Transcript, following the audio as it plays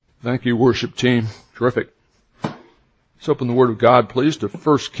Thank you, worship team. Terrific. Let's open the Word of God, please, to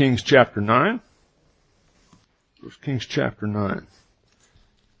 1 Kings chapter 9. 1 Kings chapter 9.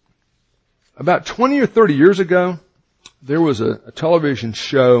 About 20 or 30 years ago, there was a television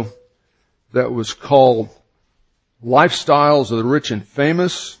show that was called Lifestyles of the Rich and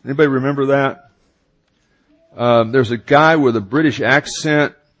Famous. Anybody remember that? There's a guy with a British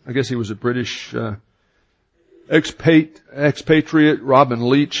accent. I guess he was a British expatriate, Robin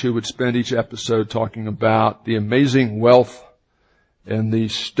Leach, who would spend each episode talking about the amazing wealth and the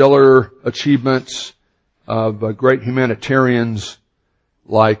stellar achievements of great humanitarians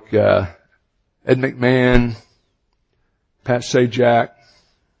like Ed McMahon, Pat Sajak,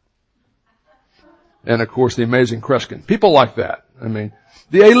 and of course the amazing Kreskin. People like that. I mean,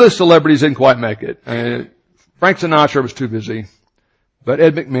 the A-list celebrities didn't quite make it. Frank Sinatra was too busy, but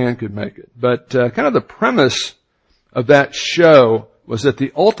Ed McMahon could make it. But kind of the premise of that show was that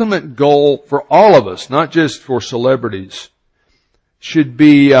the ultimate goal for all of us, not just for celebrities, should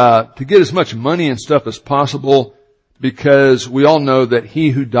be to get as much money and stuff as possible, because we all know that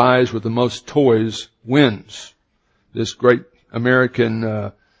he who dies with the most toys wins. This great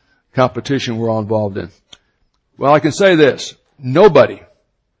American competition we're all involved in. Well, I can say this. Nobody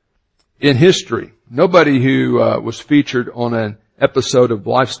in history, nobody who was featured on an episode of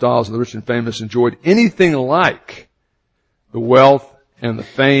Lifestyles of the Rich and Famous enjoyed anything like the wealth and the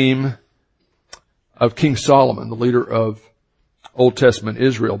fame of King Solomon, the leader of Old Testament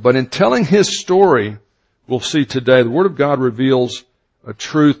Israel. But in telling his story, we'll see today, the Word of God reveals a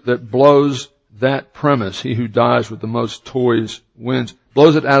truth that blows that premise. He who dies with the most toys wins.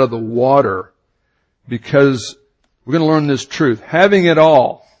 Blows it out of the water, because we're going to learn this truth. Having it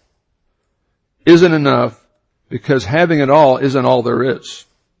all isn't enough, because having it all isn't all there is.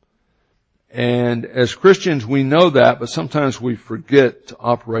 And as Christians, we know that, but sometimes we forget to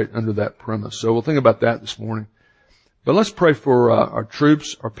operate under that premise. So we'll think about that this morning. But let's pray for our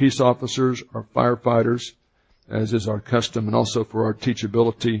troops, our peace officers, our firefighters, as is our custom, and also for our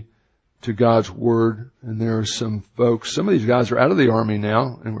teachability to God's Word. And there are some folks, some of these guys are out of the Army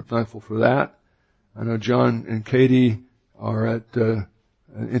now, and we're thankful for that. I know John and Katie are at an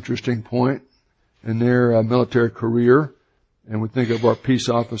interesting point in their military career. And we think of our peace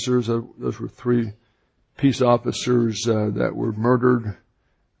officers. Those were 3 peace officers that were murdered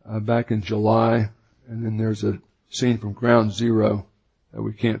back in July. And then there's a scene from Ground Zero that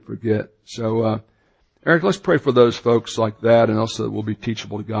we can't forget. So, Eric, let's pray for those folks like that, and also that we'll be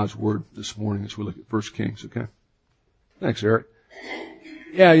teachable to God's Word this morning as we look at 1 Kings, okay? Thanks, Eric.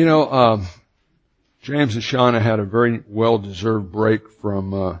 Yeah, James and Shauna had a very well-deserved break from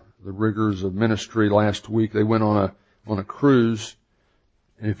the rigors of ministry last week. They went on a cruise.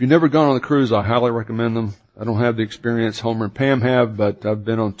 And if you've never gone on a cruise, I highly recommend them. I don't have the experience Homer and Pam have, but I've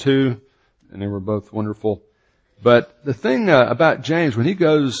been on 2, and they were both wonderful. But the thing about James, when he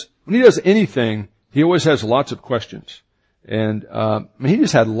does anything, he always has lots of questions. And he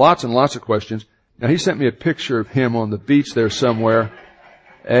just had lots and lots of questions. Now, he sent me a picture of him on the beach there somewhere.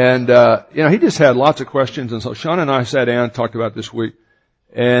 And he just had lots of questions. And so Sean and I sat down and talked about this week.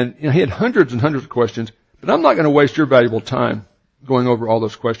 And he had hundreds and hundreds of questions. But I'm not going to waste your valuable time going over all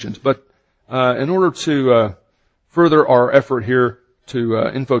those questions. But in order to further our effort here to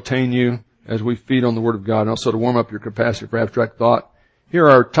infotain you as we feed on the Word of God, and also to warm up your capacity for abstract thought, here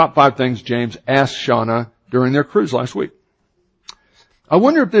are top 5 things James asked Shauna during their cruise last week. I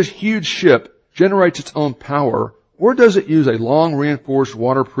wonder if this huge ship generates its own power, or does it use a long, reinforced,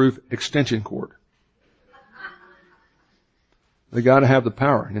 waterproof extension cord? They got to have the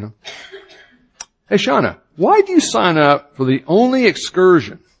power, Hey, Shauna, why do you sign up for the only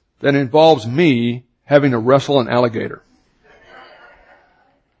excursion that involves me having to wrestle an alligator?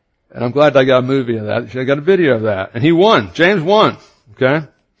 And I'm glad I got a movie of that. I got a video of that. And he won. James won. Okay?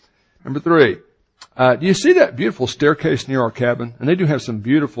 Number 3. Do you see that beautiful staircase near our cabin? And they do have some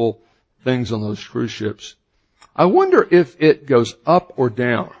beautiful things on those cruise ships. I wonder if it goes up or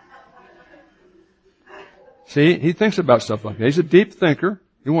down. See, he thinks about stuff like that. He's a deep thinker.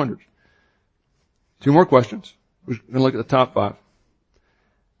 He wonders. 2 more questions. We're going to look at the top 5.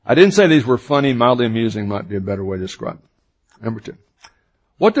 I didn't say these were funny, mildly amusing might be a better way to describe them. Number 2.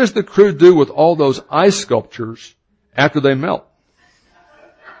 What does the crew do with all those ice sculptures after they melt?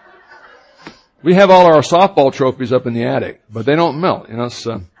 We have all our softball trophies up in the attic, but they don't melt,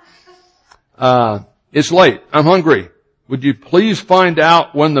 so. It's late. I'm hungry. Would you please find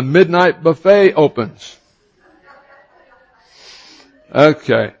out when the midnight buffet opens?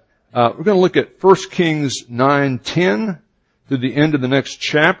 Okay. We're going to look at 1 Kings 9:10 through the end of the next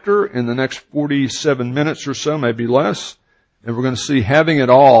chapter in the next 47 minutes or so, maybe less. And we're going to see having it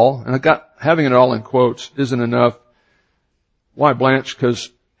all, and I got having it all in quotes, isn't enough. Why, Blanche? Because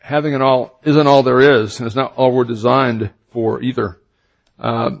having it all isn't all there is, and it's not all we're designed for either.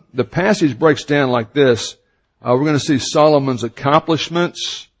 The passage breaks down like this. We're going to see Solomon's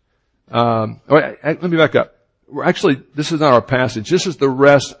accomplishments. Let me back up. Actually, this is not our passage. This is the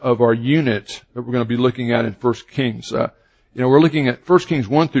rest of our unit that we're going to be looking at in 1 Kings. We're looking at 1 Kings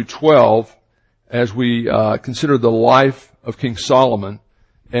 1 through 12 as we consider the life of King Solomon.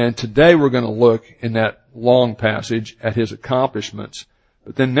 And today we're going to look in that long passage at his accomplishments.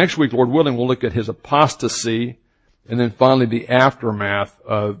 But then next week, Lord willing, we'll look at his apostasy and then finally the aftermath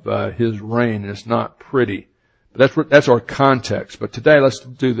of his reign. And it's not pretty. But that's our context. But today, let's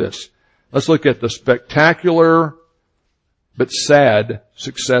do this. Let's look at the spectacular but sad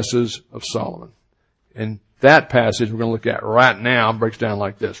successes of Solomon. And that passage we're going to look at right now breaks down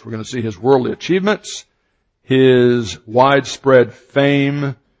like this. We're going to see his worldly achievements, his widespread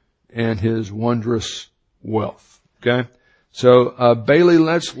fame, and his wondrous wealth. Okay? So, Bailey,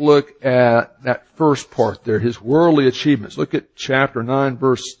 let's look at that first part there, his worldly achievements. Look at chapter 9,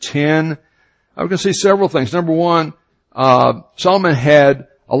 verse 10. We're going to see several things. Number one, Solomon had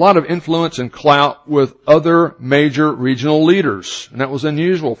a lot of influence and clout with other major regional leaders, and that was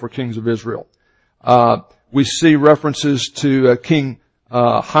unusual for kings of Israel. We see references to King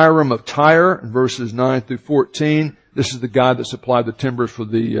Hiram of Tyre in verses 9 through 14. This is the guy that supplied the timbers for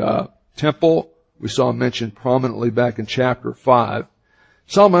the temple. We saw him mentioned prominently back in chapter 5.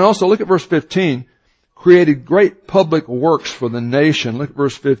 Solomon also, look at verse 15, created great public works for the nation. Look at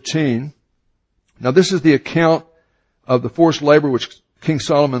verse 15. Now this is the account of the forced labor which King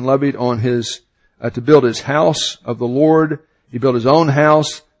Solomon levied on his, to build his house of the Lord. He built his own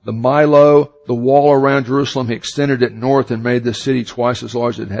house, the Milo, the wall around Jerusalem. He extended it north and made the city twice as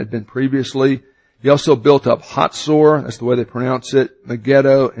large as it had been previously. He also built up Hatzor, that's the way they pronounce it,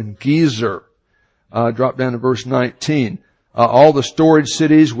 Megiddo, and Gezer. Drop down to verse 19. All the storage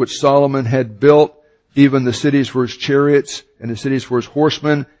cities which Solomon had built, even the cities for his chariots and the cities for his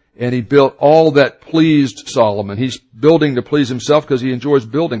horsemen, and he built all that pleased Solomon. He's building to please himself because he enjoys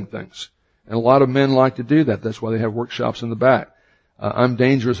building things. And a lot of men like to do that. That's why they have workshops in the back. I'm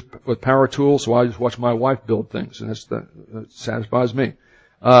dangerous with power tools, so I just watch my wife build things, and that satisfies me.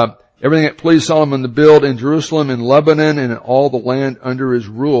 Everything that pleased Solomon to build in Jerusalem, in Lebanon, and in all the land under his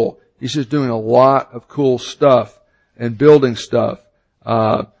rule. He's just doing a lot of cool stuff and building stuff.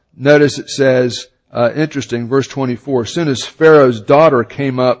 Notice it says, interesting, verse 24, as soon as Pharaoh's daughter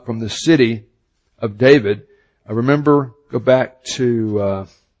came up from the city of David, remember, go back to, I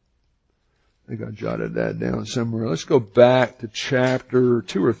think I jotted that down somewhere. Let's go back to chapter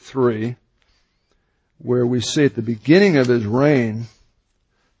 2 or 3, where we see at the beginning of his reign.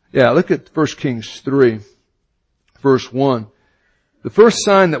 Yeah, look at 1 Kings 3, verse 1. The first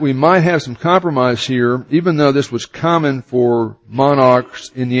sign that we might have some compromise here, even though this was common for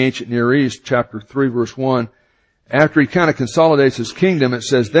monarchs in the ancient Near East, chapter 3, verse 1, after he kind of consolidates his kingdom, it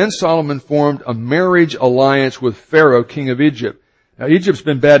says, then Solomon formed a marriage alliance with Pharaoh, king of Egypt. Now, Egypt's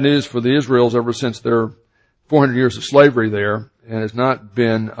been bad news for the Israels ever since their 400 years of slavery there, and has not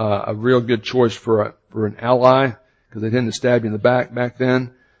been a real good choice for an ally, because they tended to stab you in the back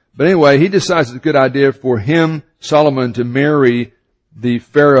then. But anyway, he decides it's a good idea for him, Solomon, to marry the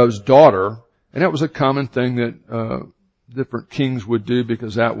Pharaoh's daughter, and that was a common thing that different kings would do,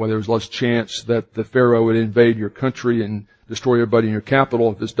 because that way there was less chance that the Pharaoh would invade your country and destroy everybody in your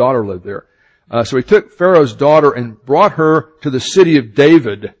capital if his daughter lived there. So he took Pharaoh's daughter and brought her to the city of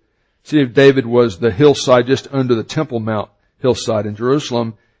David. The city of David was the hillside just under the Temple Mount hillside in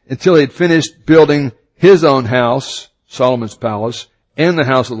Jerusalem, until he had finished building his own house, Solomon's palace, and the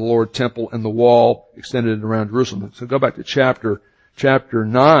house of the Lord temple and the wall extended around Jerusalem. So go back to chapter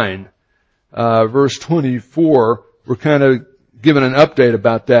 9, verse 24. We're kind of given an update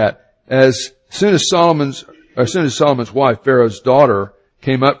about that. As soon as Solomon's wife, Pharaoh's daughter,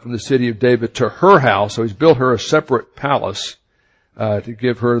 came up from the city of David to her house, so he's built her a separate palace, to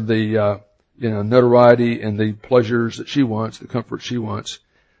give her the, notoriety and the pleasures that she wants, the comfort she wants,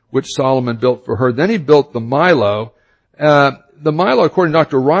 which Solomon built for her. Then he built the Milo. The Milo, according to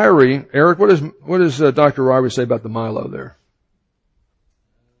Dr. Ryrie, Eric, what does Dr. Ryrie say about the Milo there?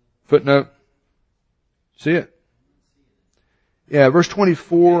 Footnote. See it? Yeah, verse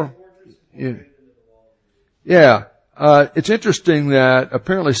 24. Yeah. It's interesting that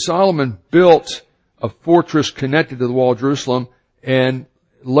apparently Solomon built a fortress connected to the wall of Jerusalem, and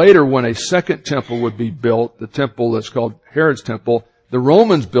later when a second temple would be built, the temple that's called Herod's temple, the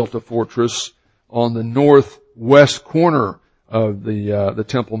Romans built a fortress on the northwest corner of the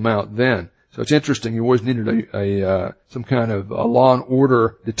Temple Mount then. So it's interesting. You always needed some kind of a law and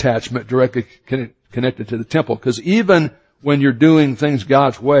order detachment directly connected to the temple. Because even when you're doing things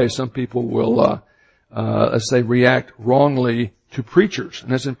God's way, some people will, let's say, react wrongly to preachers.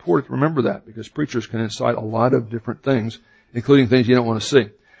 And it's important to remember that, because preachers can incite a lot of different things, including things you don't want to see.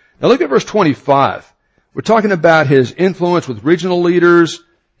 Now look at verse 25. We're talking about his influence with regional leaders,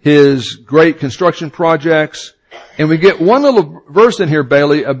 his great construction projects, and we get one little verse in here,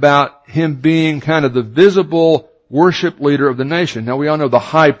 Bailey, about him being kind of the visible worship leader of the nation. Now we all know the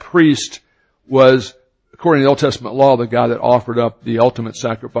high priest was, according to the Old Testament law, the guy that offered up the ultimate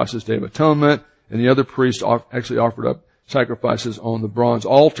sacrifices, Day of Atonement, and the other priests actually offered up sacrifices on the bronze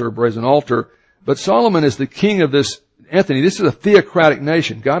altar, brazen altar. But Solomon is the king of this, Anthony, this is a theocratic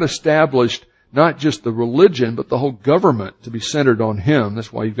nation. God established not just the religion, but the whole government to be centered on him.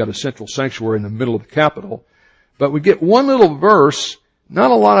 That's why you've got a central sanctuary in the middle of the capital. But we get one little verse,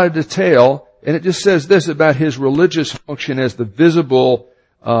 not a lot of detail, and it just says this about his religious function as the visible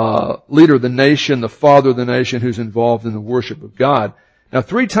leader of the nation, the father of the nation who's involved in the worship of God. Now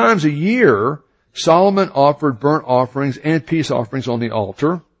 3 times a year, Solomon offered burnt offerings and peace offerings on the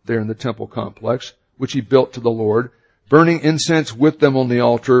altar there in the temple complex, which he built to the Lord, burning incense with them on the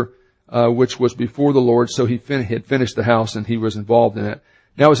altar, which was before the Lord. So he had finished the house and he was involved in it.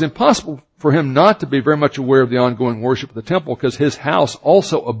 Now it was impossible for him not to be very much aware of the ongoing worship of the temple, because his house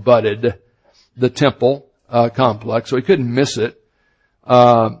also abutted the temple complex, so he couldn't miss it.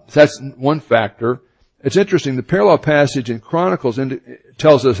 That's one factor. It's interesting. The parallel passage in Chronicles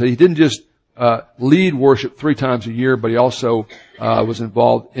tells us that he didn't just lead worship 3 times a year, but he also was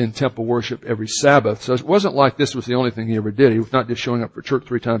involved in temple worship every Sabbath. So it wasn't like this was the only thing he ever did. He was not just showing up for church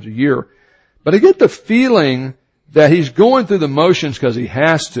 3 times a year. But I get the feeling that he's going through the motions because he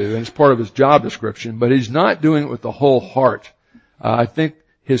has to, and it's part of his job description, but he's not doing it with the whole heart. I think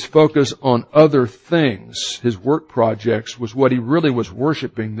his focus on other things, his work projects, was what he really was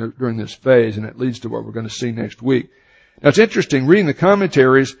worshiping during this phase, and it leads to what we're going to see next week. Now it's interesting, reading the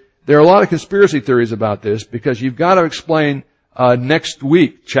commentaries, there are a lot of conspiracy theories about this, because you've got to explain next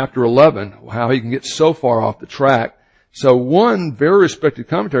week, chapter 11, how he can get so far off the track. So one very respected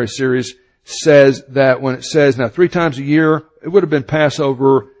commentary series says that when it says, now 3 times a year, it would have been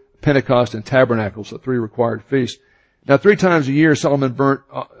Passover, Pentecost, and Tabernacles, so 3 required feasts. Now 3 times a year, Solomon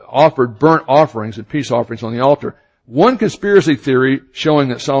offered burnt offerings and peace offerings on the altar. One conspiracy theory showing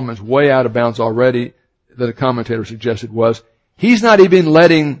that Solomon's way out of bounds already, that a commentator suggested, was he's not even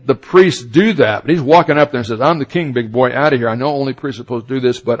letting the priests do that, but he's walking up there and says, I'm the king, big boy, out of here. I know only priests are supposed to do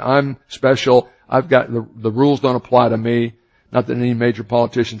this, but I'm special. I've got the rules don't apply to me. Not that any major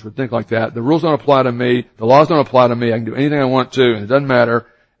politicians would think like that. The rules don't apply to me. The laws don't apply to me. I can do anything I want to, and it doesn't matter.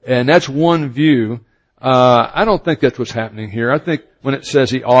 And that's one view. I don't think that's what's happening here. I think when it says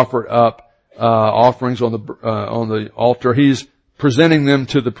he offered up offerings on the altar, he's presenting them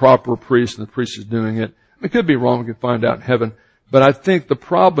to the proper priest, and the priest is doing it. It could be wrong. We can find out in heaven. But I think the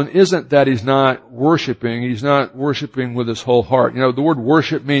problem isn't that he's not worshiping. He's not worshiping with his whole heart. You know, the word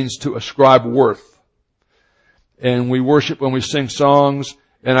worship means to ascribe worth. And we worship when we sing songs.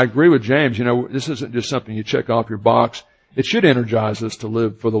 And I agree with James. You know, this isn't just something you check off your box. It should energize us to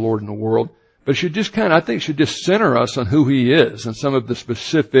live for the Lord in the world. But it should just I think it should just center us on who he is and some of the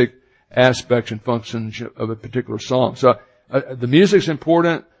specific aspects and functions of a particular song. So the music's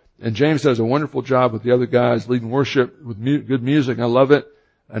important. And James does a wonderful job with the other guys leading worship with good music. I love it.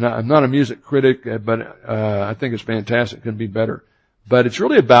 And I'm not a music critic, but I think it's fantastic. It can be better. But it's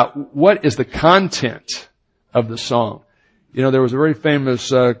really about what is the content of the song. You know, there was a very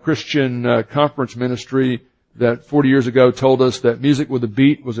famous Christian conference ministry that 40 years ago told us that music with a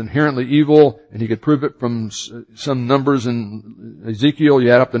beat was inherently evil, and you could prove it from some numbers in Ezekiel. You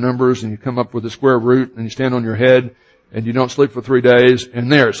add up the numbers and you come up with the square root, and you stand on your head and you don't sleep for 3 days,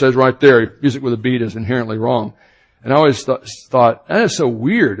 and there, it says right there, music with a beat is inherently wrong. And I always thought, that is so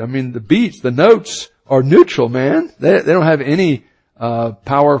weird. I mean, the beats, the notes are neutral, man. They don't have any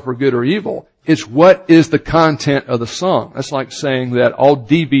power for good or evil. It's what is the content of the song. That's like saying that all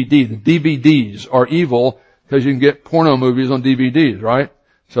the DVDs are evil because you can get porno movies on DVDs, right?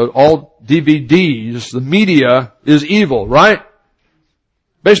 So all DVDs, the media is evil, right?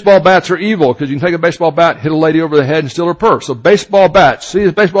 Baseball bats are evil because you can take a baseball bat, hit a lady over the head, and steal her purse. So baseball bats. See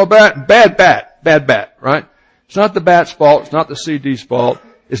this baseball bat? Bad bat, right? It's not the bat's fault. It's not the CD's fault.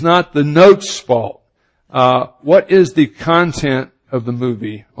 It's not the note's fault. What is the content of the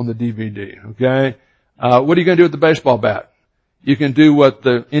movie on the DVD? Okay? What are you going to do with the baseball bat? You can do what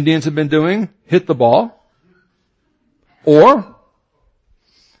the Indians have been doing, hit the ball. Or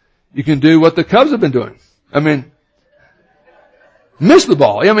you can do what the Cubs have been doing. I mean, miss the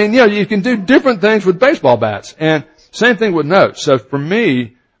ball. I mean, you can do different things with baseball bats. And same thing with notes. So for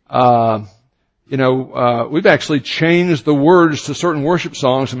me, we've actually changed the words to certain worship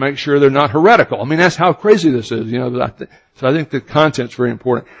songs to make sure they're not heretical. I mean, that's how crazy this is, So I think the content's very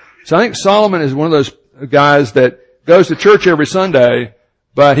important. So I think Solomon is one of those guys that goes to church every Sunday,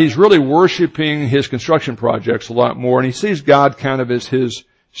 but he's really worshiping his construction projects a lot more, and he sees God kind of as his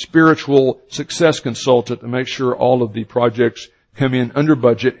spiritual success consultant to make sure all of the projects come in under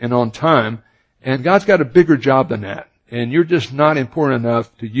budget and on time. And God's got a bigger job than that. And you're just not important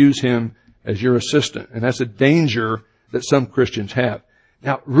enough to use him as your assistant. And that's a danger that some Christians have.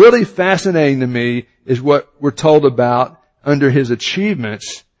 Now, really fascinating to me is what we're told about under his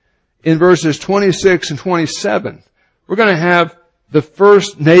achievements in verses 26 and 27. We're going to have the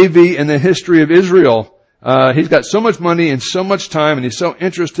first navy in the history of Israel. He's got so much money and so much time, and he's so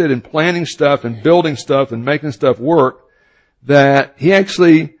interested in planning stuff and building stuff and making stuff work that he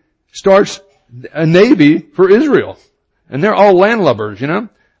actually starts a navy for Israel. And they're all landlubbers,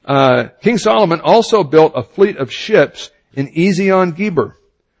 King Solomon also built a fleet of ships in Ezion-Geber,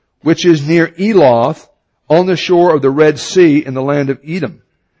 which is near Eloth on the shore of the Red Sea in the land of Edom.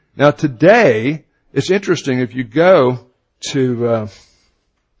 Now today, it's interesting, if you go to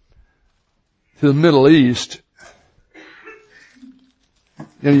the Middle East,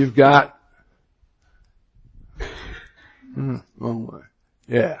 you've got, wrong way.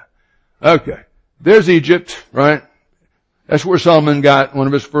 Yeah. Okay. There's Egypt, right? That's where Solomon got one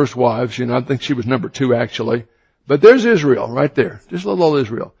of his first wives. I think she was number 2 actually. But there's Israel right there. Just little old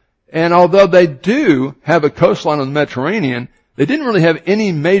Israel. And although they do have a coastline on the Mediterranean, they didn't really have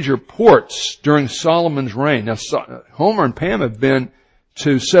any major ports during Solomon's reign. Now, Homer and Pam have been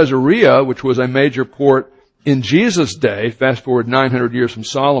to Caesarea, which was a major port in Jesus' day, fast forward 900 years from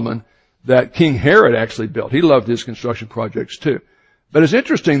Solomon, that King Herod actually built. He loved his construction projects too. But it's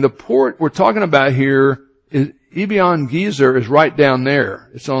interesting, the port we're talking about here is Ezion-Geber is right down there.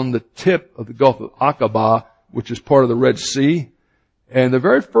 It's on the tip of the Gulf of Aqaba, which is part of the Red Sea. And the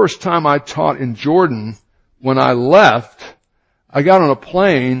very first time I taught in Jordan, when I left, I got on a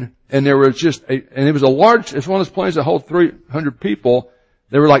plane and there was it's one of those planes that hold 300 people.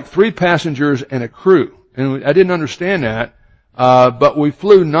 There were like 3 passengers and a crew. And I didn't understand that. But we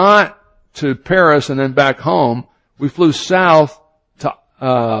flew not to Paris and then back home. We flew south to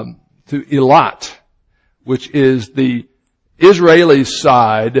Eilat, which is the Israeli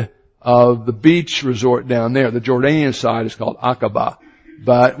side of the beach resort down there. The Jordanian side is called Aqaba.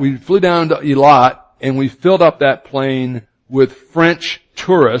 But we flew down to Eilat and we filled up that plane with French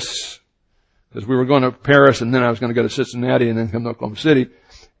tourists because we were going to Paris and then I was going to go to Cincinnati and then come to Oklahoma City.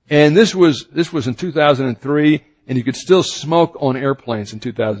 And this was in 2003 and you could still smoke on airplanes in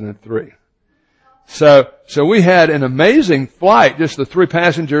 2003. So we had an amazing flight, just the 3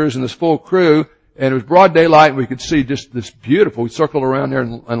 passengers and this full crew. And it was broad daylight and we could see just this beautiful, we circled around there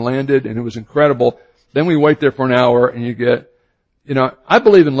and landed and it was incredible. Then we wait there for an hour and you get, I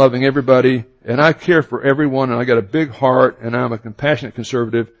believe in loving everybody and I care for everyone and I got a big heart and I'm a compassionate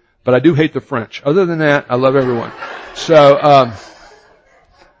conservative, but I do hate the French. Other than that, I love everyone. So,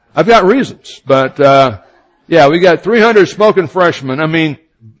 I've got reasons, but, we got 300 smoking freshmen. I mean,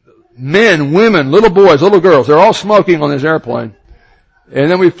 men, women, little boys, little girls, they're all smoking on this airplane. And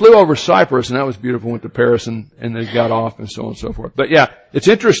then we flew over Cyprus, and that was beautiful. Went to Paris, and they got off, and so on and so forth. But it's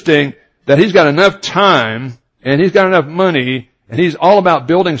interesting that he's got enough time, and he's got enough money, and he's all about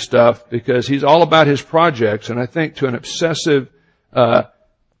building stuff because he's all about his projects. And I think to an obsessive,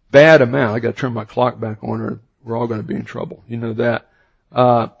 bad amount. I got to turn my clock back on, or we're all going to be in trouble. You know that.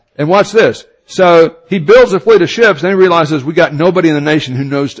 And watch this. So he builds a fleet of ships, and he realizes we got nobody in the nation who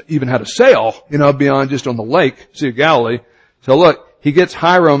knows even how to sail, beyond just on the lake, Sea of Galilee. So look. He gets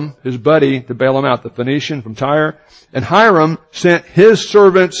Hiram, his buddy, to bail him out, the Phoenician from Tyre. And Hiram sent his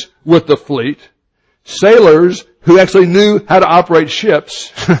servants with the fleet, sailors who actually knew how to operate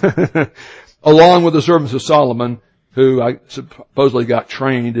ships, along with the servants of Solomon, who I supposedly got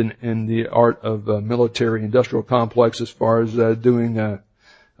trained in the art of military industrial complex as far as doing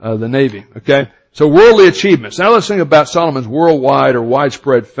the Navy. Okay? So worldly achievements. Now let's think about Solomon's worldwide or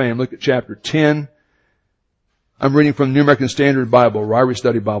widespread fame. Look at chapter 10. I'm reading from the New American Standard Bible, Ryrie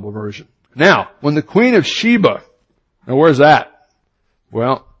Study Bible version. Now, when the Queen of Sheba, now where's that?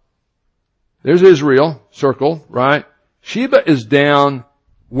 Well, there's Israel, circle, right? Sheba is down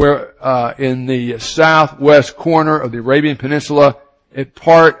where, in the southwest corner of the Arabian Peninsula, a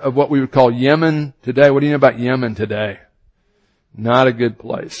part of what we would call Yemen today. What do you know about Yemen today? Not a good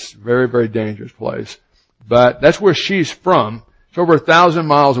place. Very, very dangerous place. But that's where she's from. It's over 1,000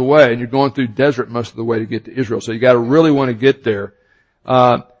 miles away, and you're going through desert most of the way to get to Israel. So you got to really want to get there.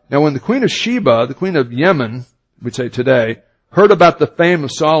 Now when the Queen of Sheba, the Queen of Yemen, we'd say today, heard about the fame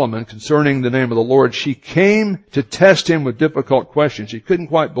of Solomon concerning the name of the Lord, she came to test him with difficult questions. She couldn't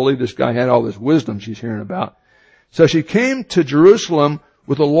quite believe this guy had all this wisdom she's hearing about. So she came to Jerusalem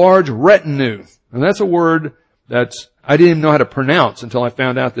with a large retinue. And that's a word that's, I didn't even know how to pronounce until I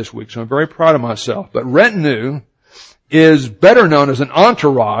found out this week. So I'm very proud of myself. But retinue is better known as an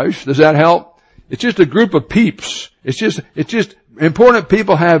entourage. Does that help? It's just a group of peeps. It's just important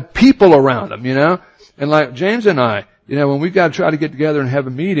people have people around them, you know? And like James and I, you know, when we've got to try to get together and have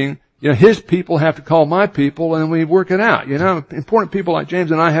a meeting, you know, his people have to call my people and we work it out, you know? Important people like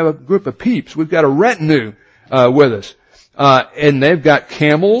James and I have a group of peeps. We've got a retinue, with us. And they've got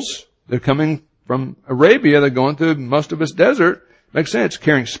camels. They're coming from Arabia. They're going through most of this desert. Makes sense.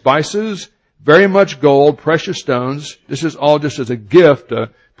 Carrying spices, very much gold, precious stones. This is all just as a gift, a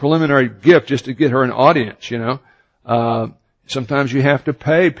preliminary gift just to get her an audience, you know. Sometimes you have to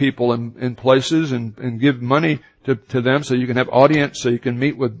pay people in places and give money to them so you can have audience, so you can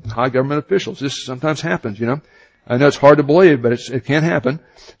meet with high government officials. This sometimes happens, you know. I know it's hard to believe, but it can happen.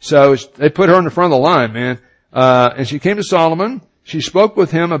 So they put her in the front of the line, man. And she came to Solomon. She spoke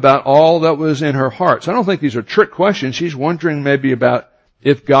with him about all that was in her heart. So I don't think these are trick questions. She's wondering maybe about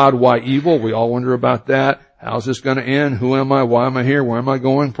if God, why evil? We all wonder about that. How's this going to end? Who am I? Why am I here? Where am I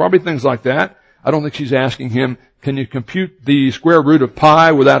going? Probably things like that. I don't think she's asking him, can you compute the square root of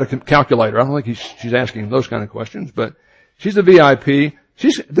pi without a calculator? I don't think she's asking those kind of questions, but she's a VIP.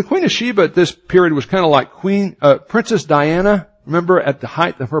 The Queen of Sheba at this period was kind of like Princess Diana. Remember, at the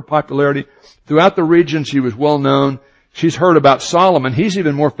height of her popularity, throughout the region, she was well known. She's heard about Solomon. He's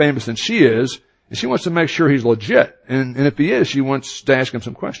even more famous than she is, and she wants to make sure he's legit. And if he is, she wants to ask him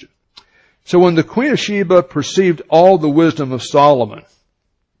some questions. So when the Queen of Sheba perceived all the wisdom of Solomon,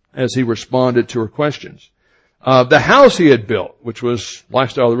 as he responded to her questions, the house he had built, which was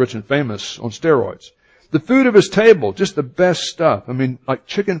Lifestyle of the Rich and Famous on steroids, the food of his table, just the best stuff. I mean, like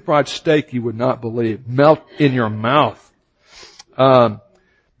chicken fried steak you would not believe, melt in your mouth.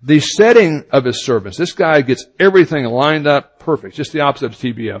 The setting of his servants. This guy gets everything lined up perfect. Just the opposite of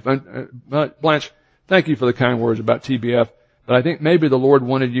TBF. And, Blanche, thank you for the kind words about TBF. But I think maybe the Lord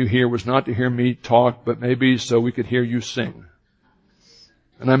wanted you here was not to hear me talk, but maybe so we could hear you sing.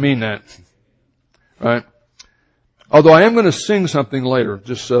 And I mean that. Right? Although I am going to sing something later.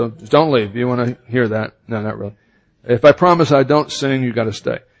 Just don't leave. You want to hear that? No, not really. If I promise I don't sing, you got to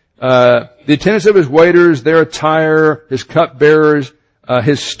stay. The attendants of his waiters, their attire, his cupbearers,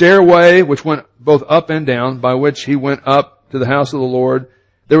 his stairway, which went both up and down, by which he went up to the house of the Lord.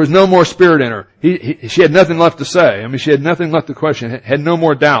 There was no more spirit in her. She had nothing left to say. I mean, she had nothing left to question, had no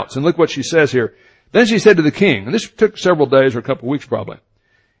more doubts. And look what she says here. Then she said to the king, and this took several days or a couple of weeks probably,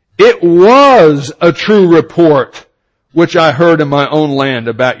 "It was a true report which I heard in my own land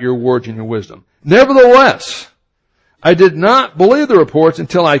about your words and your wisdom. Nevertheless, I did not believe the reports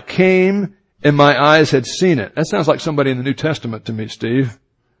until I came and my eyes had seen it." That sounds like somebody in the New Testament to me, Steve.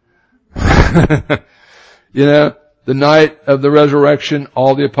 You know, the night of the resurrection,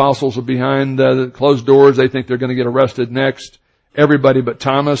 all the apostles are behind the closed doors. They think they're going to get arrested next. Everybody but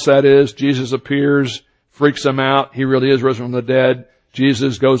Thomas, that is. Jesus appears, freaks them out. He really is risen from the dead.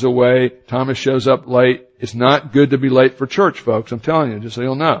 Jesus goes away. Thomas shows up late. It's not good to be late for church, folks. I'm telling you, just so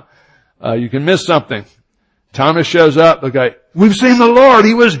you'll know. You can miss something. Thomas shows up. The guy, "We've seen the Lord.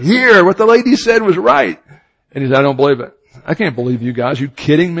 He was here. What the lady said was right." And he said, "I don't believe it. I can't believe you guys. You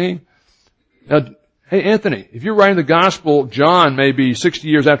kidding me?" Now, hey, Anthony, if you're writing the gospel, John, maybe 60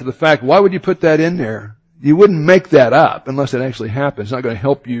 years after the fact, why would you put that in there? You wouldn't make that up unless it actually happens. It's not going to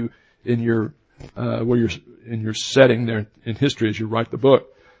help you in your, in your setting there in history as you write the book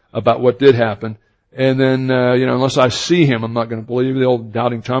about what did happen. And then, unless I see him, I'm not going to believe the old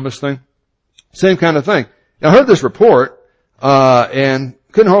doubting Thomas thing. Same kind of thing. Now, I heard this report, and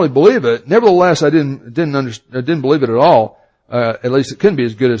couldn't hardly believe it. Nevertheless, I didn't believe it at all. At least it couldn't be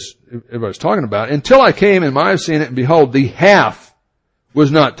as good as everybody's talking about. Until I came and I have seen it, and behold, the half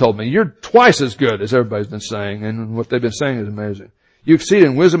was not told me. You're twice as good as everybody's been saying, and what they've been saying is amazing. You exceed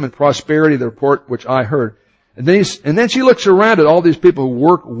in wisdom and prosperity the report which I heard. And then she looks around at all these people who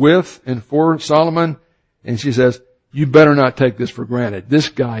work with and for Solomon, and she says, "You better not take this for granted. This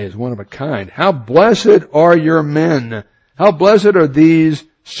guy is one of a kind. How blessed are your men. How blessed are these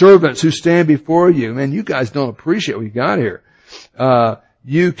servants who stand before you." Man, you guys don't appreciate what you got here.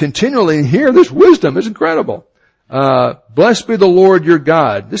 You continually hear this wisdom. It's incredible. Blessed be the Lord your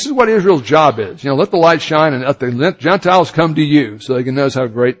God. This is what Israel's job is. Let the light shine and let the Gentiles come to you so they can notice how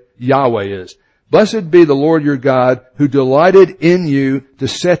great Yahweh is. Blessed be the Lord your God who delighted in you to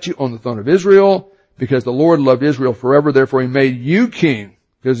set you on the throne of Israel. because the Lord loved Israel forever. Therefore he made you king,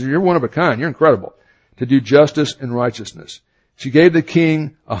 because you're one of a kind. You're incredible, to do justice and righteousness. She gave the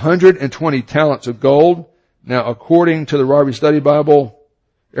king 120 talents of gold. Now, according to the Ravi Study Bible,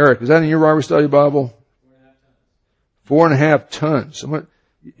 Eric, is that in your Ravi Study Bible? 4.5 tons.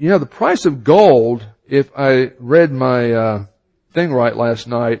 You know, the price of gold, if I read my thing right last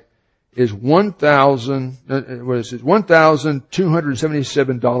night, is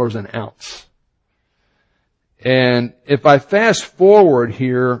 $1,277 an ounce. And if I fast forward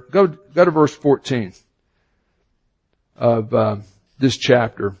here, go to verse 14 of this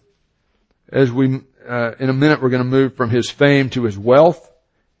chapter. As we in a minute we're going to move from his fame to his wealth.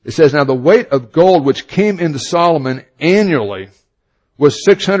 It says, now the weight of gold which came into Solomon annually was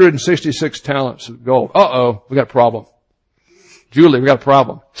 666 talents of gold. We got a problem. Julie, we got a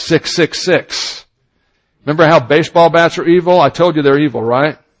problem. 666. Remember how baseball bats are evil? I told you they're evil,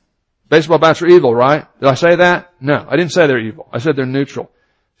 right? Baseball bats are evil, right? Did I say that? No, I didn't say they're evil. I said they're neutral.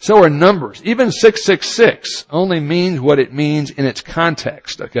 So are numbers. Even 666 only means what it means in its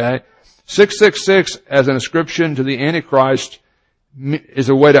context, okay? 666 as an ascription to the Antichrist is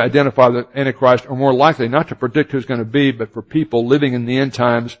a way to identify the Antichrist, or more likely not to predict who's going to be, but for people living in the end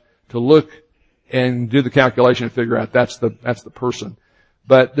times to look and do the calculation and figure out that's the person.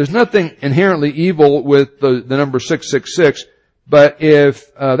 But there's nothing inherently evil with the number 666. But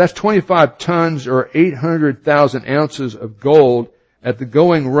if that's 25 tons or 800,000 ounces of gold at the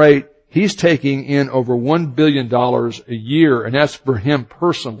going rate, he's taking in over $1 billion a year, and that's for him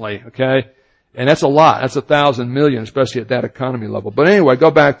personally, okay? And that's a lot. That's 1,000 million, especially at that economy level. But anyway,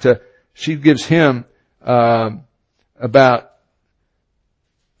 go back to, she gives him about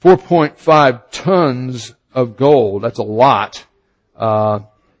 4.5 tons of gold. That's a lot.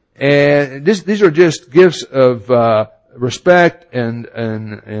 And these are just gifts of respect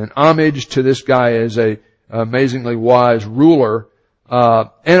and homage to this guy as a amazingly wise ruler.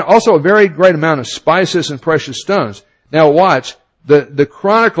 And also a very great amount of spices and precious stones. Now watch. The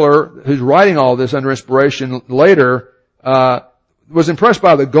chronicler who's writing all this under inspiration later, was impressed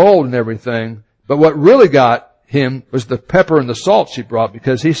by the gold and everything, but what really got him was the pepper and the salt she brought,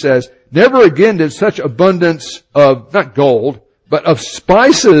 because he says, never again did such abundance of, not gold, but of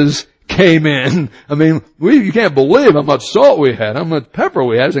spices came in. I mean, you can't believe how much salt we had, how much pepper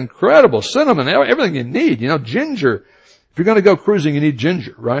we had. It's incredible. Cinnamon, everything you need, ginger. If you're going to go cruising, you need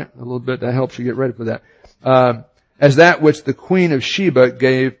ginger, right? A little bit, that helps you get ready for that. As that which the Queen of Sheba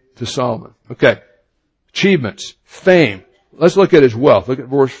gave to Solomon. Okay. Achievements. Fame. Let's look at his wealth. Look at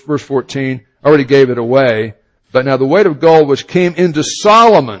verse 14. I already gave it away. But now the weight of gold which came into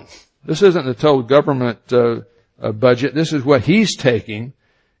Solomon. This isn't the total government budget. This is what he's taking.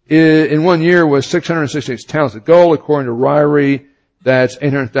 In 1 year was 666 talents of gold, according to Ryrie. That's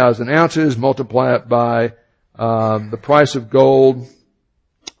 800,000 ounces. Multiply it by the price of gold,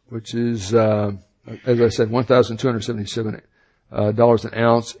 which is as I said, $1,277 an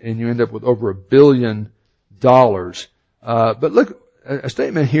ounce, and you end up with over $1 billion. But look, a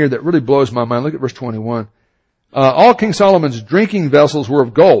statement here that really blows my mind. Look at verse 21. All King Solomon's drinking vessels were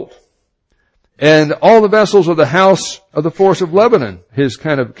of gold, and all the vessels of the house of the forest of Lebanon, his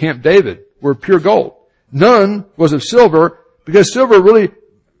kind of Camp David, were pure gold. None was of silver, because silver really,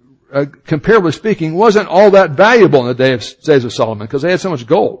 comparably speaking, wasn't all that valuable in the days of Solomon, because they had so much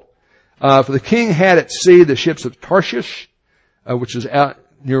gold. For the king had at sea the ships of Tarshish, which is out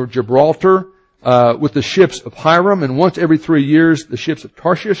near Gibraltar, with the ships of Hiram, and once every 3 years the ships of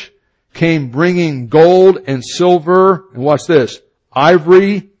Tarshish came bringing gold and silver, and watch this,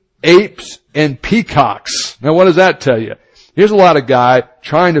 ivory, apes, and peacocks. Now what does that tell you? Here's a lot of guy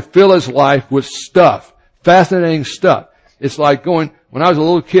trying to fill his life with stuff, fascinating stuff. It's like when I was a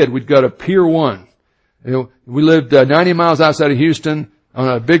little kid, we'd go to Pier 1. We lived 90 miles outside of Houston. On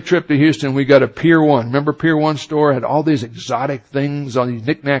a big trip to Houston, we got a Pier 1. Remember Pier 1 store? Had all these exotic things, all these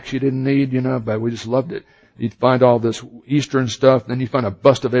knickknacks you didn't need, but we just loved it. You'd find all this Eastern stuff, then you find a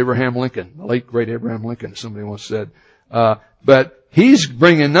bust of Abraham Lincoln, the late great Abraham Lincoln, somebody once said. But he's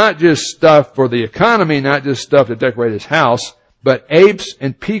bringing not just stuff for the economy, not just stuff to decorate his house, but apes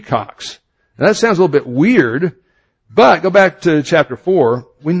and peacocks. Now that sounds a little bit weird, but go back to chapter 4.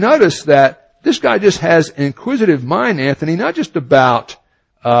 We notice that this guy just has an inquisitive mind, Anthony, not just about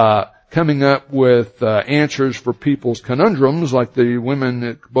coming up with answers for people's conundrums, like the women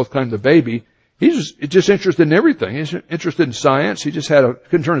that both claimed the baby. He's just interested in everything. He's interested in science. He just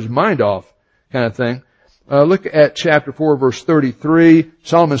couldn't turn his mind off, kind of thing. Look at chapter 4, verse 33.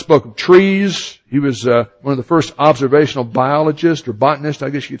 Solomon spoke of trees. He was one of the first observational biologists, or botanists,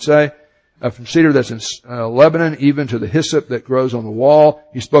 I guess you could say. from cedar that's in Lebanon, even to the hyssop that grows on the wall.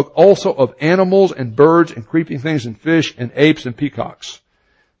 He spoke also of animals and birds and creeping things and fish and apes and peacocks.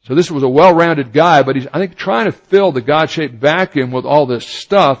 So this was a well-rounded guy, but he's, I think, trying to fill the God-shaped vacuum with all this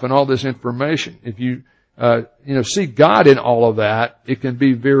stuff and all this information. If you, see God in all of that, it can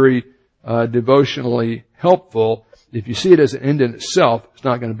be very, devotionally helpful. If you see it as an end in itself, it's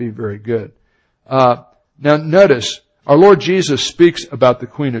not going to be very good. Now notice, our Lord Jesus speaks about the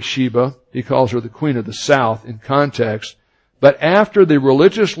Queen of Sheba. He calls her the Queen of the South in context. But after the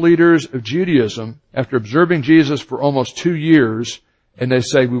religious leaders of Judaism, after observing Jesus for almost 2 years, and they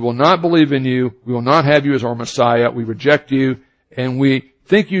say, we will not believe in you, we will not have you as our Messiah, we reject you, and we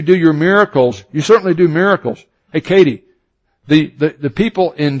think you do your miracles. You certainly do miracles. Hey, Katie, the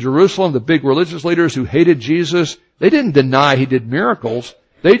people in Jerusalem, the big religious leaders who hated Jesus, they didn't deny he did miracles.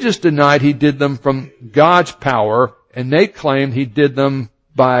 They just denied he did them from God's power, and they claimed he did them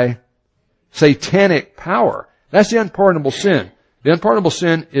by satanic power. That's the unpardonable sin. The unpardonable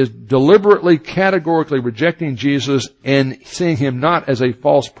sin is deliberately, categorically rejecting Jesus and seeing him not as a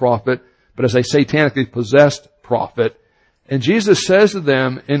false prophet, but as a satanically possessed prophet. And Jesus says to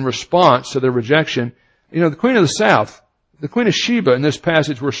them in response to their rejection, the Queen of the South, the Queen of Sheba in this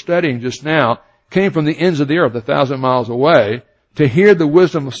passage we're studying just now, came from the ends of the earth, 1,000 miles away, to hear the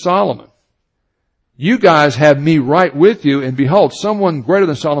wisdom of Solomon. You guys have me right with you, and behold, someone greater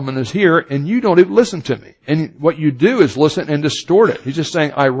than Solomon is here, and you don't even listen to me. And what you do is listen and distort it. He's just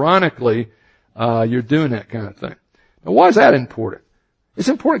saying, ironically, you're doing that kind of thing. Now, why is that important? It's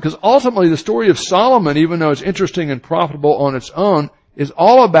important because ultimately the story of Solomon, even though it's interesting and profitable on its own, is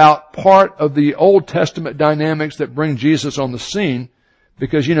all about part of the Old Testament dynamics that bring Jesus on the scene.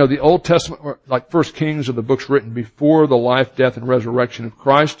 Because, the Old Testament, like 1 Kings, are the books written before the life, death, and resurrection of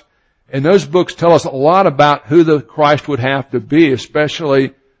Christ. And those books tell us a lot about who the Christ would have to be,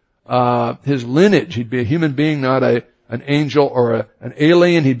 especially his lineage. He'd be a human being, not an angel or an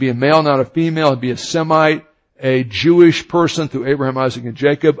alien. He'd be a male, not a female. He'd be a Semite, a Jewish person through Abraham, Isaac, and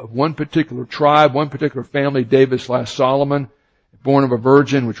Jacob, of one particular tribe, one particular family, David/Solomon, born of a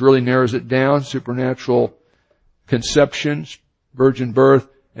virgin, which really narrows it down, supernatural conception, virgin birth.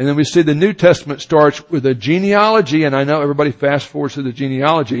 And then we see the New Testament starts with a genealogy, and I know everybody fast forwards to the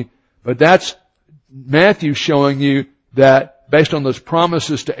genealogy, but that's Matthew showing you that based on those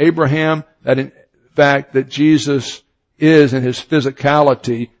promises to Abraham, that in fact that Jesus is in his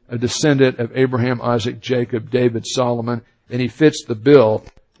physicality a descendant of Abraham, Isaac, Jacob, David, Solomon, and he fits the bill.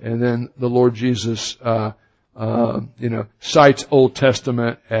 And then the Lord Jesus, cites Old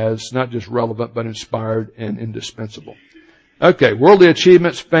Testament as not just relevant, but inspired and indispensable. Okay, worldly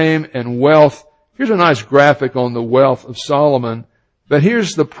achievements, fame, and wealth. Here's a nice graphic on the wealth of Solomon. But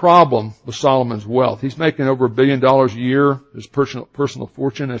here's the problem with Solomon's wealth. He's making over $1 billion a year, his personal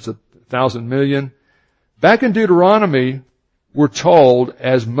fortune. That's 1,000 million. Back in Deuteronomy, we're told,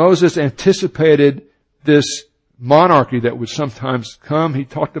 as Moses anticipated this monarchy that would sometimes come, he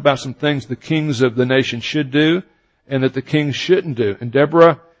talked about some things the kings of the nation should do and that the kings shouldn't do. And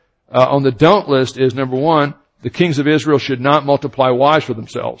Deborah, on the don't list is, number one, the kings of Israel should not multiply wives for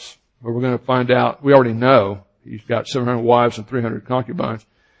themselves. But we're going to find out, we already know, he's got 700 wives and 300 concubines.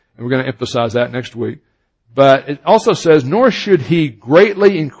 And we're going to emphasize that next week. But it also says, nor should he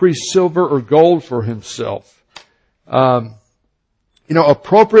greatly increase silver or gold for himself.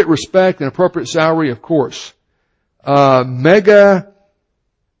 Appropriate respect and appropriate salary, of course. Mega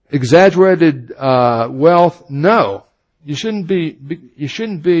exaggerated wealth, no. You shouldn't be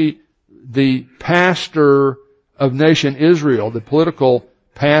the pastor of nation Israel, the political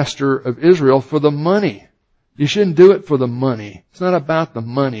pastor of Israel, for the money. You shouldn't do it for the money. It's not about the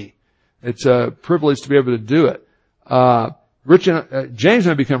money. It's a privilege to be able to do it. James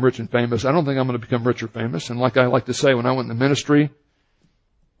may become rich and famous. I don't think I'm going to become rich or famous. And like I like to say, when I went in the ministry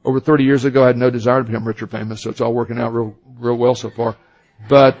over 30 years ago, I had no desire to become rich or famous. So it's all working out real well so far.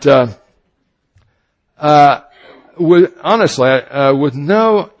 But with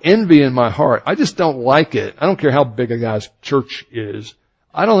no envy in my heart, I just don't like it. I don't care how big a guy's church is.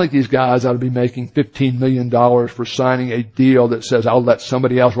 I don't think these guys ought to be making $15 million for signing a deal that says I'll let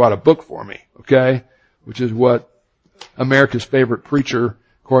somebody else write a book for me, okay? Which is what America's favorite preacher,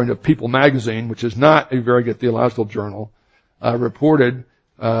 according to People magazine, which is not a very good theological journal, reported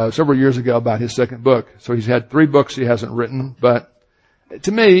several years ago about his second book. So he's had 3 books he hasn't written, but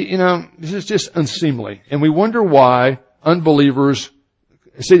to me, this is just unseemly. And we wonder why unbelievers,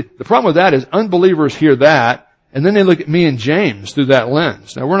 see, the problem with that is unbelievers hear that, and then they look at me and James through that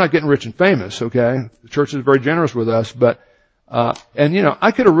lens. Now, we're not getting rich and famous, okay? The church is very generous with us, but And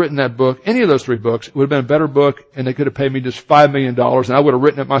I could have written that book, any of those 3 books. It would have been a better book, and they could have paid me just $5 million, and I would have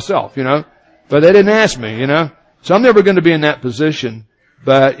written it myself, But they didn't ask me, So I'm never going to be in that position.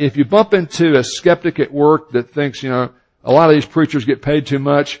 But if you bump into a skeptic at work that thinks, a lot of these preachers get paid too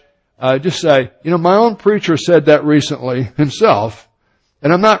much, just say, my own preacher said that recently himself,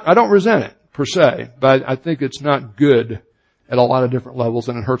 and I don't resent it per se, but I think it's not good at a lot of different levels,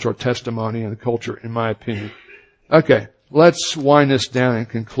 and it hurts our testimony and the culture, in my opinion. Okay, let's wind this down and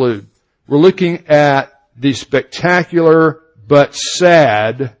conclude. We're looking at the spectacular but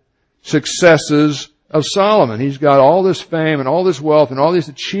sad successes of Solomon. He's got all this fame and all this wealth and all these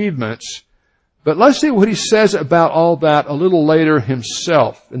achievements, but let's see what he says about all that a little later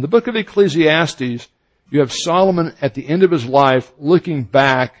himself. In the book of Ecclesiastes, you have Solomon at the end of his life looking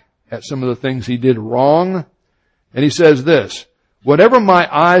back at some of the things he did wrong. And he says this, whatever my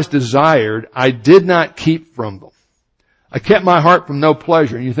eyes desired, I did not keep from them. I kept my heart from no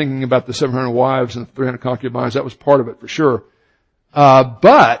pleasure. And you're thinking about the 700 wives and the 300 concubines. That was part of it for sure.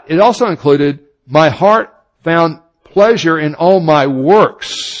 But it also included my heart found pleasure in all my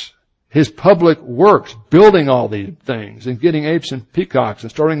works, his public works, building all these things and getting apes and peacocks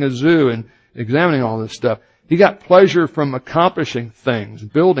and starting a zoo and examining all this stuff. He got pleasure from accomplishing things,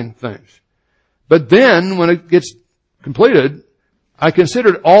 building things. But then, when it gets completed, I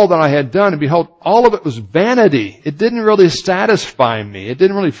considered all that I had done, and behold, all of it was vanity. It didn't really satisfy me. It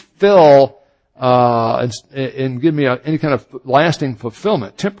didn't really fill and give me any kind of lasting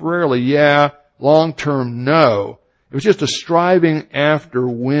fulfillment. Temporarily, yeah. Long-term, no. It was just a striving after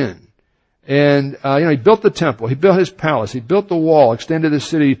win. And he built the temple. He built his palace. He built the wall, extended the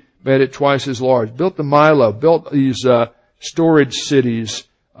city, made it twice as large. Built the Milo. Built these storage cities.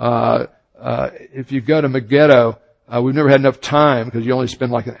 If you go to Megiddo, we've never had enough time because you only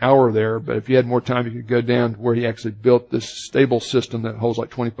spend like an hour there. But if you had more time, you could go down to where he actually built this stable system that holds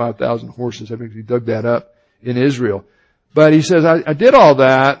like 25,000 horses. I think he dug that up in Israel. But he says, I did all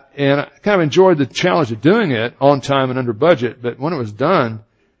that, and I kind of enjoyed the challenge of doing it on time and under budget. But when it was done,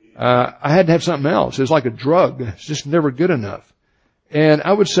 I had to have something else. It was like a drug. It's just never good enough. And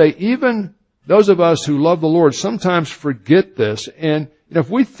I would say even those of us who love the Lord sometimes forget this. And if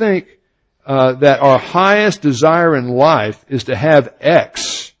we think that our highest desire in life is to have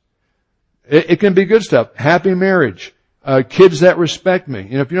X, it can be good stuff. Happy marriage, kids that respect me.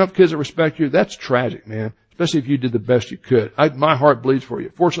 If you don't have kids that respect you, that's tragic, man. Especially if you did the best you could. My heart bleeds for you.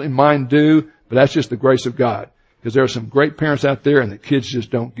 Fortunately, mine do, but that's just the grace of God. Because there are some great parents out there, and the kids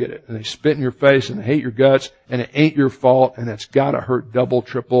just don't get it. And they spit in your face, and they hate your guts, and it ain't your fault, and it's gotta hurt double,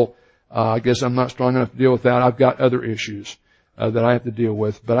 triple. I guess I'm not strong enough to deal with that. I've got other issues that I have to deal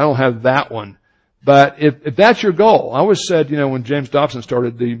with, but I don't have that one. But if that's your goal, I always said, when James Dobson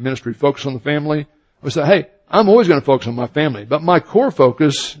started the ministry Focus on the Family, I said, hey, I'm always going to focus on my family, but my core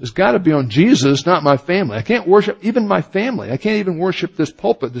focus has got to be on Jesus, not my family. I can't worship even my family. I can't even worship this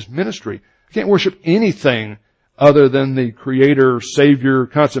pulpit, this ministry. I can't worship anything other than the creator, savior,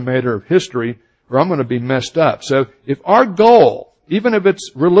 consummator of history, or I'm going to be messed up. So if our goal, even if it's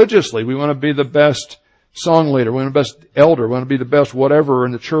religiously, we want to be the best song leader, we want to be the best elder, we want to be the best whatever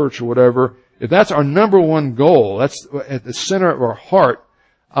in the church or whatever, if that's our number one goal, that's at the center of our heart,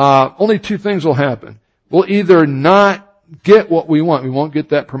 only 2 things will happen. We'll either not get what we want. We won't get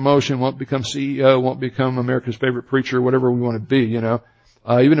that promotion, won't become CEO, won't become America's favorite preacher, whatever we want to be,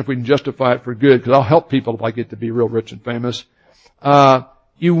 even if we can justify it for good, because I'll help people if I get to be real rich and famous.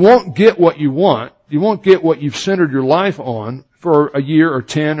 You won't get what you want. You won't get what you've centered your life on for a year or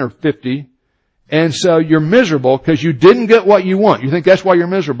 10 or 50. And so you're miserable because you didn't get what you want. You think that's why you're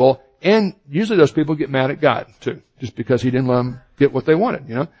miserable. And usually those people get mad at God too, just because he didn't let them get what they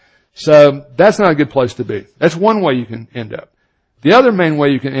wanted, So that's not a good place to be. That's one way you can end up. The other main way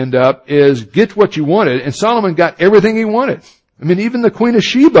you can end up is get what you wanted, and Solomon got everything he wanted. I mean, even the Queen of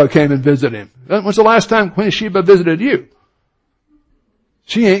Sheba came and visited him. When's the last time Queen of Sheba visited you?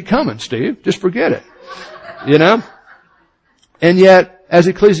 She ain't coming, Steve. Just forget it. And yet, as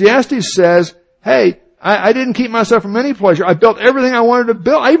Ecclesiastes says, hey, I didn't keep myself from any pleasure. I built everything I wanted to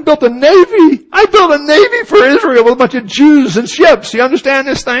build. I even built a navy. I built a navy for Israel with a bunch of Jews and ships. You understand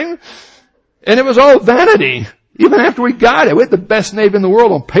this thing? And it was all vanity. Even after we got it, we had the best navy in the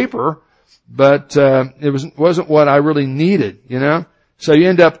world on paper, but it wasn't what I really needed, So you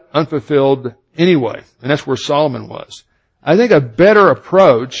end up unfulfilled anyway, and that's where Solomon was. I think a better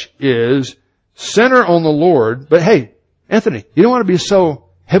approach is center on the Lord, but hey, Anthony, you don't want to be so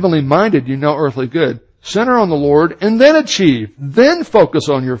heavenly minded, earthly good. Center on the Lord and then achieve. Then focus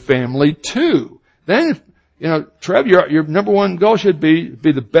on your family too. Then, Trev, your number one goal should be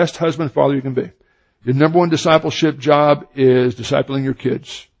the best husband and father you can be. Your number one discipleship job is discipling your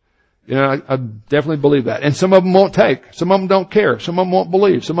kids. You know, I definitely believe that. And some of them won't take. Some of them don't care. Some of them won't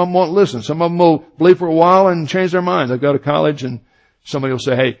believe. Some of them won't listen. Some of them will believe for a while and change their mind. They'll go to college and somebody will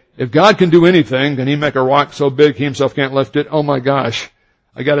say, hey, if God can do anything, can He make a rock so big He Himself can't lift it? Oh my gosh.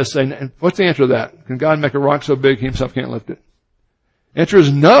 I gotta say, what's the answer to that? Can God make a rock so big He Himself can't lift it? Answer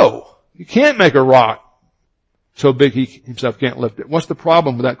is no. You can't make a rock so big He Himself can't lift it. What's the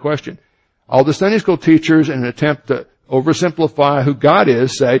problem with that question? All the Sunday school teachers, in an attempt to oversimplify who God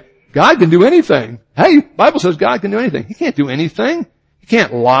is, say, God can do anything. Hey, the Bible says God can do anything. He can't do anything. He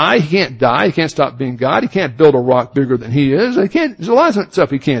can't lie. He can't die. He can't stop being God. He can't build a rock bigger than He is. There's a lot of stuff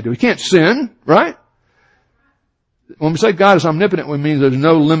He can't do. He can't sin, right? When we say God is omnipotent, we mean there's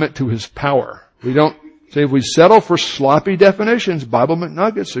no limit to His power. We don't say if we settle for sloppy definitions, Bible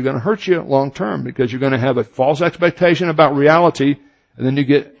McNuggets are going to hurt you long term because you're going to have a false expectation about reality, and then you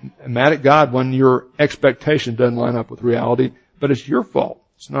get mad at God when your expectation doesn't line up with reality, but it's your fault.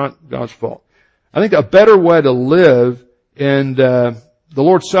 It's not God's fault. I think a better way to live, and the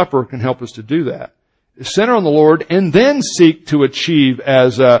Lord's Supper can help us to do that, is center on the Lord and then seek to achieve,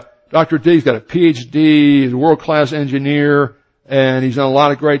 as Dr. D's got a PhD, he's a world-class engineer, and he's done a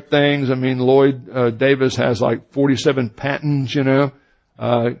lot of great things. I mean, Lloyd Davis has like 47 patents, you know.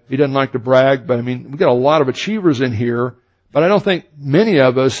 He doesn't like to brag, but I mean, we've got a lot of achievers in here, but I don't think many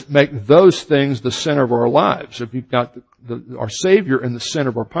of us make those things the center of our lives. If you've got our Savior in the center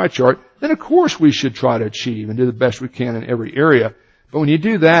of our pie chart, then of course we should try to achieve and do the best we can in every area. But when you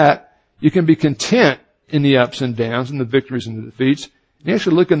do that, you can be content in the ups and downs and the victories and the defeats. And you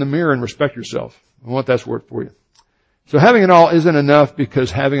actually look in the mirror and respect yourself. I want that's worth for you. So having it all isn't enough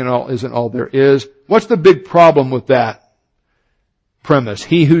because having it all isn't all there is. What's the big problem with that premise?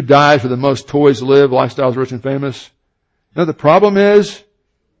 He who dies for the most toys live, lifestyles rich and famous. No, the problem is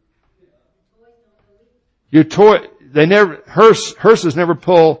your toy, hearses never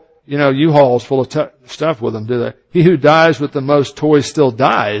pull, U-Hauls full of stuff with them, do they? He who dies with the most toys still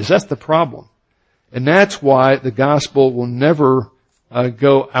dies. That's the problem. And that's why the gospel will never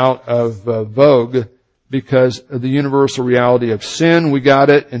go out of vogue, because of the universal reality of sin. We got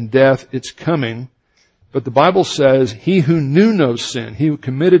it, and death, it's coming. But the Bible says, he who knew no sin, he who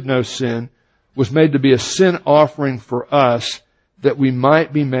committed no sin, was made to be a sin offering for us, that we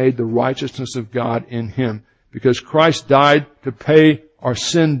might be made the righteousness of God in Him. Because Christ died to pay our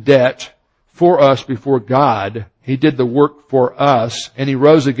sin debt for us before God. He did the work for us, and He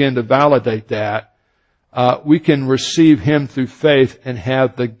rose again to validate that. We can receive Him through faith and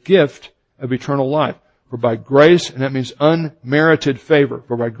have the gift of eternal life. For by grace, and that means unmerited favor,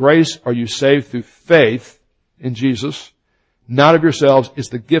 for by grace are you saved through faith in Jesus, not of yourselves. It's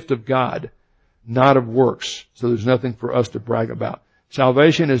the gift of God, not of works. So there's nothing for us to brag about.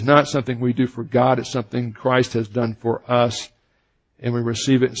 Salvation is not something we do for God. It's something Christ has done for us, and we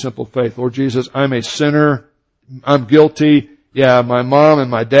receive it in simple faith. Lord Jesus, I'm a sinner. I'm guilty. Yeah, my mom and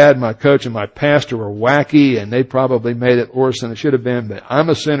my dad, my coach and my pastor were wacky, and they probably made it worse than it should have been, but I'm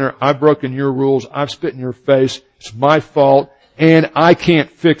a sinner. I've broken your rules. I've spit in your face. It's my fault, and I can't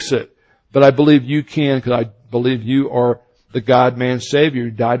fix it. But I believe you can, because I believe you are the God-man Savior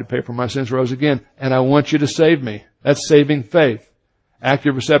who died to pay for my sins, rose again, and I want you to save me. That's saving faith.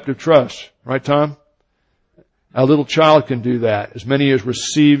 Active receptive trust. Right, Tom? A little child can do that. As many as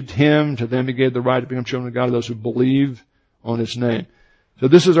received Him, to them He gave the right to become children of God, those who believe on His name. So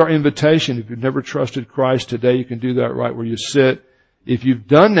this is our invitation. If you've never trusted Christ today, you can do that right where you sit. If you've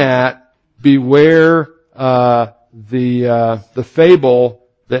done that, beware the fable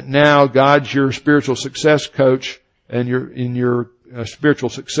that now God's your spiritual success coach and your spiritual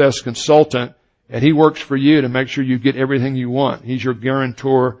success consultant, and He works for you to make sure you get everything you want. He's your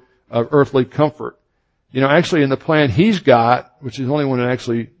guarantor of earthly comfort. Actually in the plan He's got, which is the only one that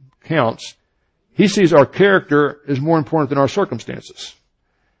actually counts, He sees our character as more important than our circumstances.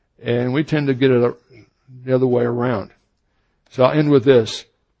 And we tend to get it the other way around. So I'll end with this.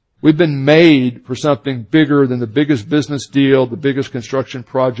 We've been made for something bigger than the biggest business deal, the biggest construction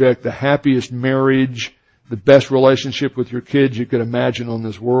project, the happiest marriage, the best relationship with your kids you could imagine on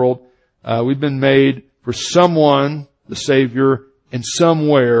this world. We've been made for someone, the Savior, and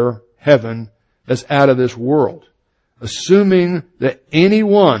somewhere, heaven, that's out of this world. Assuming that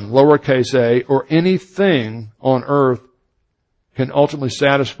anyone, lowercase a, or anything on earth can ultimately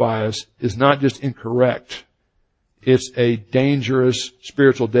satisfy us is not just incorrect. It's a dangerous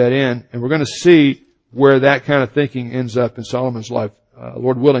spiritual dead end. And we're going to see where that kind of thinking ends up in Solomon's life,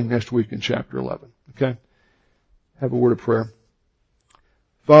 Lord willing, next week in chapter 11. Okay? Have a word of prayer.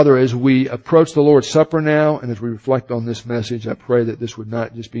 Father, as we approach the Lord's Supper now, and as we reflect on this message, I pray that this would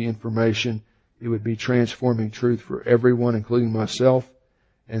not just be information. it would be transforming truth for everyone, including myself,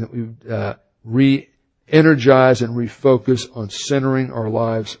 and that we would re-energize and refocus on centering our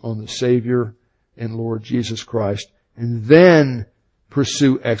lives on the Savior and Lord Jesus Christ, and then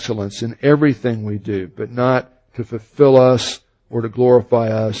pursue excellence in everything we do, but not to fulfill us or to glorify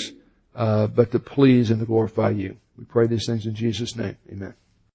us, but to please and to glorify you. We pray these things in Jesus' name. Amen.